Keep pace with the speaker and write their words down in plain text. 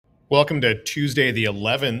Welcome to Tuesday the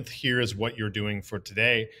 11th. Here is what you're doing for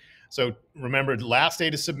today. So remember, last day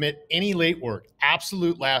to submit any late work,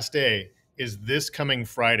 absolute last day, is this coming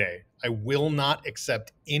Friday. I will not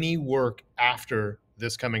accept any work after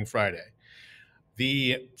this coming Friday.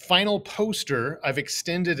 The final poster I've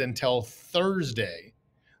extended until Thursday.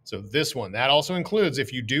 So this one, that also includes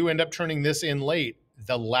if you do end up turning this in late,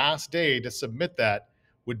 the last day to submit that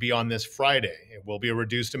would be on this Friday. It will be a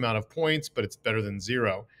reduced amount of points, but it's better than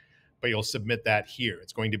zero. But you'll submit that here.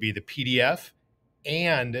 It's going to be the PDF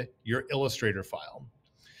and your Illustrator file.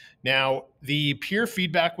 Now, the peer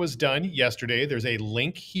feedback was done yesterday. There's a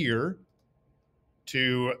link here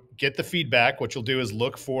to get the feedback. What you'll do is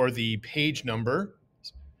look for the page number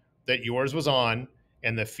that yours was on,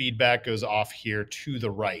 and the feedback goes off here to the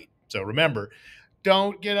right. So remember,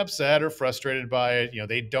 don't get upset or frustrated by it.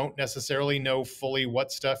 They don't necessarily know fully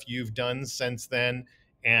what stuff you've done since then,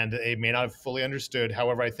 and they may not have fully understood.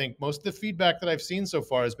 However, I think most of the feedback that I've seen so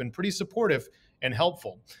far has been pretty supportive and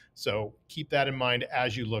helpful. So keep that in mind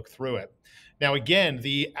as you look through it. Now, again,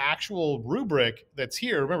 the actual rubric that's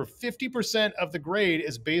here, remember, 50% of the grade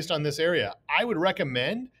is based on this area. I would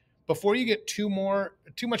recommend, before you get too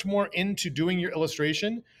much more into doing your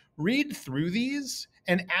illustration, read through these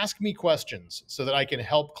and ask me questions so that I can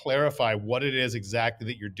help clarify what it is exactly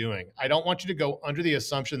that you're doing. I don't want you to go under the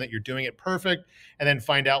assumption that you're doing it perfect and then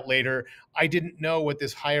find out later, I didn't know what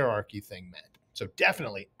this hierarchy thing meant. So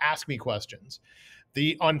definitely ask me questions.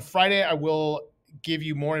 On Friday, I will give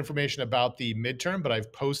you more information about the midterm, but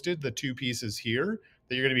I've posted the two pieces here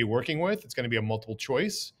that you're going to be working with. It's going to be a multiple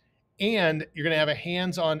choice. And you're going to have a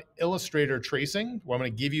hands-on Illustrator tracing where I'm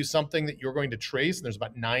going to give you something that you're going to trace. And there's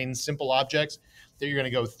about 9 simple objects that you're going to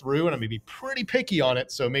go through. And I'm going to be pretty picky on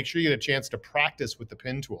it. So make sure you get a chance to practice with the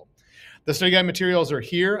pen tool. The study guide materials are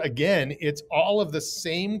here. Again, it's all of the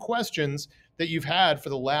same questions that you've had for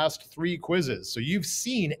the last 3 quizzes. So you've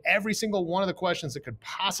seen every single one of the questions that could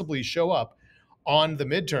possibly show up on the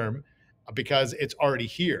midterm because it's already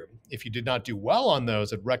here. If you did not do well on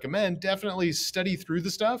those, I'd recommend definitely study through the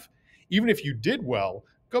stuff. Even if you did well,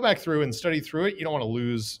 go back through and study through it. You don't want to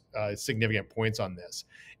lose significant points on this.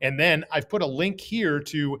 And then I've put a link here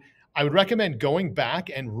I would recommend going back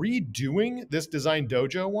and redoing this Design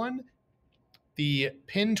Dojo one, the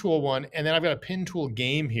pin tool one, and then I've got a pin tool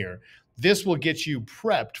game here. This will get you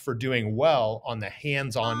prepped for doing well on the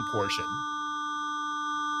hands-on portion.